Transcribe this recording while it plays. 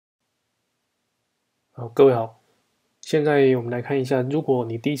好，各位好，现在我们来看一下，如果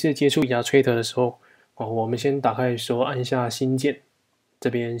你第一次接触Illustrator的时候，我们先打开的时候按下新键，这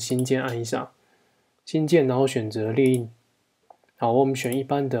边新键按一下，新键然后选择列印。好，我们选一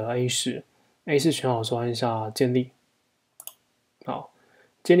般的 A4，A4 选好之后按下建立。好，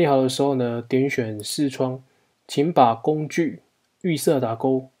建立好的时候呢，点选视窗，请把工具、预设打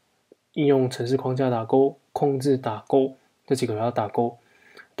勾、应用程式框架打勾、控制打勾这几个要打勾。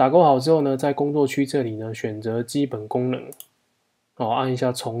打勾好之后呢，在工作区这里呢，选择基本功能，按一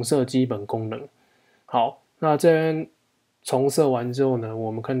下重设基本功能。好，那这边重设完之后呢，我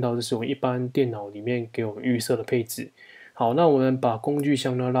们看到这是我一般电脑里面给我们预设的配置。好，那我们把工具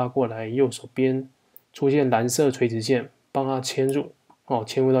向量拉过来，右手边出现蓝色垂直线，帮它迁入，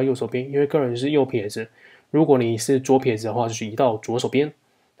迁入到右手边。因为个人是右撇子，如果你是左撇子的话，就是移到左手边。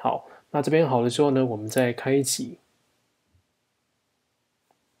好，那这边好了之后呢，我们再开启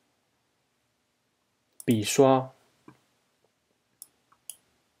笔刷，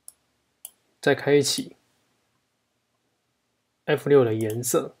再开启 F6 的颜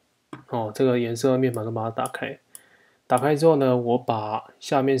色，这个颜色面板都把它打开。打开之后呢，我把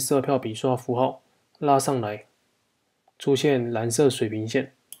下面色票笔刷符号拉上来，出现蓝色水平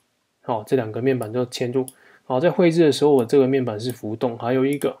线。好，这两个面板就嵌入。好，在绘制的时候，我这个面板是浮动，还有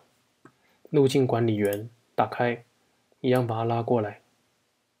一个路径管理员打开，一样把它拉过来，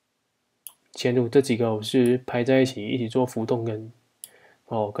嵌入。这几个我是排在一起做浮动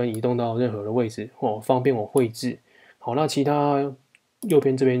跟移动到任何的位置，方便我绘制。好，那其他右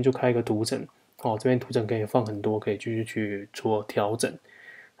边这边就开一个图层，这边图层可以放很多，可以继续去做调整。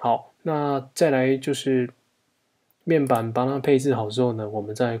好，那再来就是面板帮它配置好之后呢，我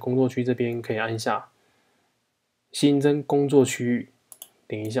们在工作区这边可以按下新增工作区域，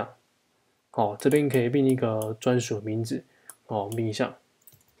点一下，这边可以命一个专属的名字，命一下。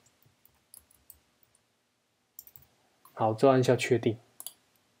好，再按下确定。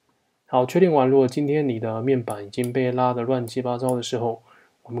好，确定完，如果今天你的面板已经被拉得乱七八糟的时候，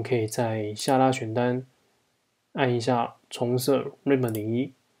我们可以在下拉选单按一下重设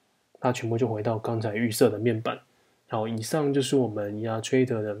RAM01，它全部就回到刚才预设的面板。好，以上就是我们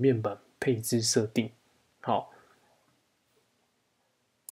Illustrator的面板配置设定。好，